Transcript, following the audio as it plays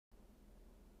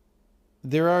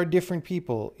there are different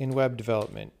people in web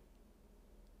development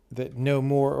that know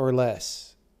more or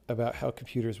less about how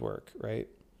computers work, right?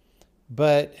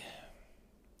 But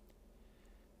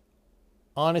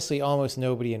honestly, almost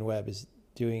nobody in web is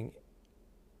doing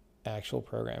actual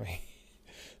programming.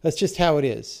 That's just how it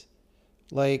is.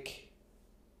 Like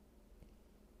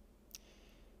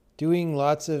doing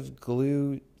lots of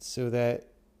glue so that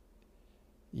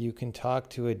you can talk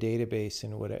to a database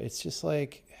and whatever. It's just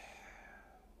like,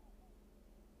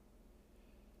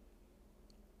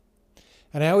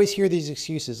 and I always hear these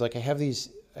excuses. Like I have these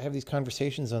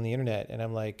conversations on the internet and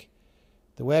I'm like,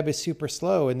 the web is super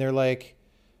slow. And they're like,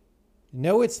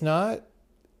 no, it's not.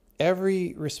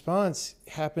 Every response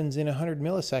happens in 100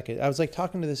 milliseconds. I was like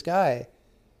talking to this guy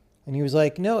and he was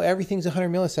like, no, everything's 100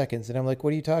 milliseconds. And I'm like,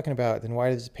 what are you talking about? Then why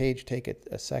does the page take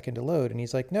a second to load? And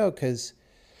he's like, no, because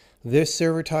this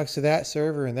server talks to that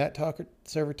server and that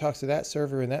server talks to that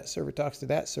server and that server talks to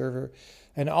that server.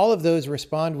 And all of those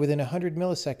respond within 100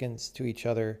 milliseconds to each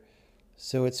other.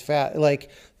 So it's fast. Like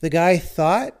the guy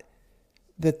thought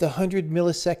that the 100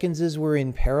 milliseconds were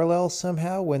in parallel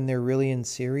somehow when they're really in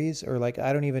series, or like,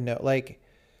 I don't even know. Like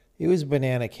it was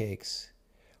banana cakes.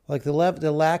 Like the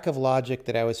lack of logic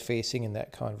that I was facing in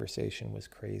that conversation was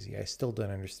crazy. I still don't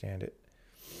understand it.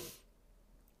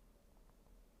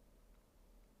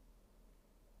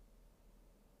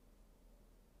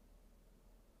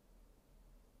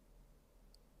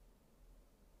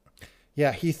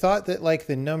 Yeah, he thought that like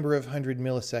the number of 100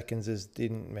 milliseconds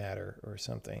didn't matter or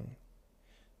something.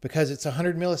 Because it's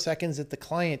 100 milliseconds at the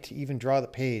client to even draw the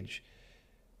page.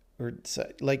 Or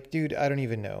like, dude, I don't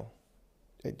even know.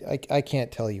 I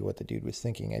can't tell you what the dude was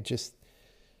thinking.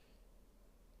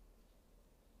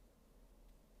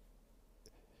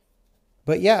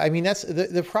 But yeah, I mean, that's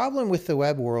the problem with the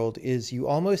web world is you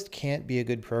almost can't be a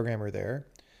good programmer there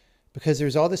because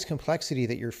there's all this complexity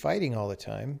that you're fighting all the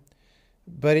time,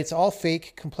 but it's all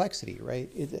fake complexity,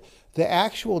 right? The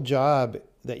actual job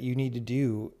that you need to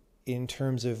do in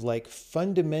terms of like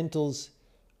fundamentals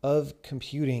of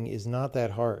computing is not that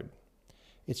hard.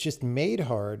 It's just made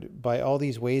hard by all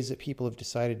these ways that people have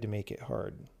decided to make it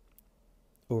hard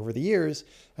over the years.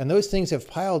 And those things have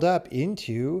piled up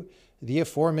into the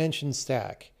aforementioned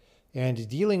stack. And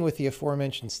dealing with the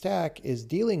aforementioned stack is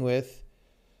dealing with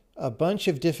a bunch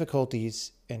of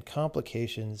difficulties and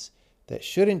complications that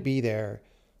shouldn't be there.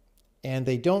 And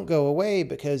they don't go away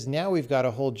because now we've got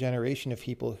a whole generation of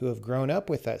people who have grown up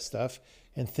with that stuff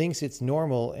and thinks it's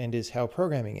normal and is how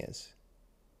programming is,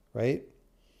 right?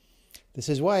 This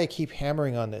is why I keep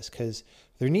hammering on this, because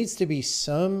there needs to be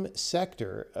some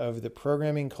sector of the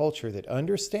programming culture that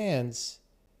understands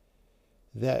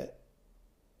that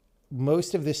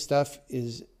most of this stuff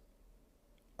is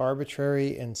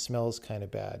arbitrary and smells kind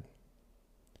of bad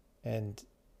and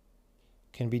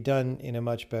can be done in a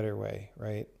much better way,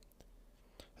 right?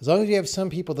 As long as you have some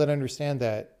people that understand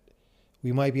that,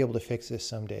 we might be able to fix this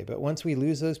someday. But once we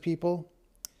lose those people,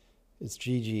 it's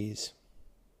GG's.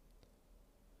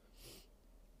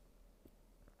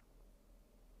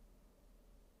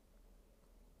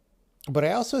 But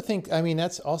I also think, I mean,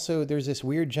 that's also, there's this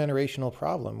weird generational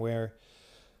problem where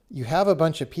you have a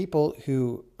bunch of people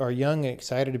who are young and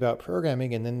excited about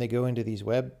programming, and then they go into these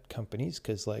web companies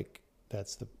because like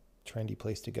that's the trendy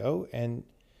place to go. And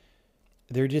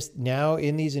they're just now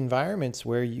in these environments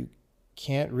where you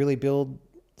can't really build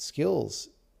skills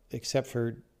except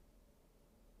for,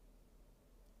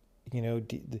 you know,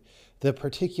 the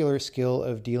particular skill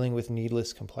of dealing with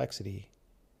needless complexity.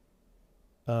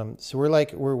 So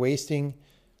we're wasting.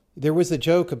 There was a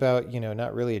joke about, you know,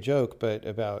 not really a joke, but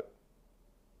about,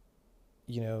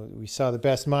 you know, we saw the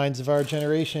best minds of our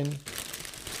generation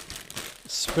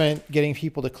spent getting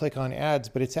people to click on ads,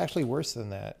 but it's actually worse than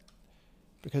that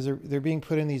because they're being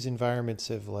put in these environments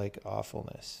of like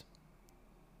awfulness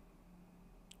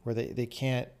where they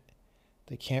can't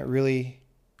really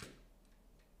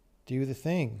do the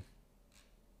thing.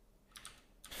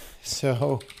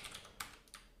 So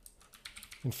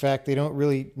in fact, they don't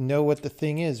really know what the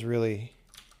thing is, really.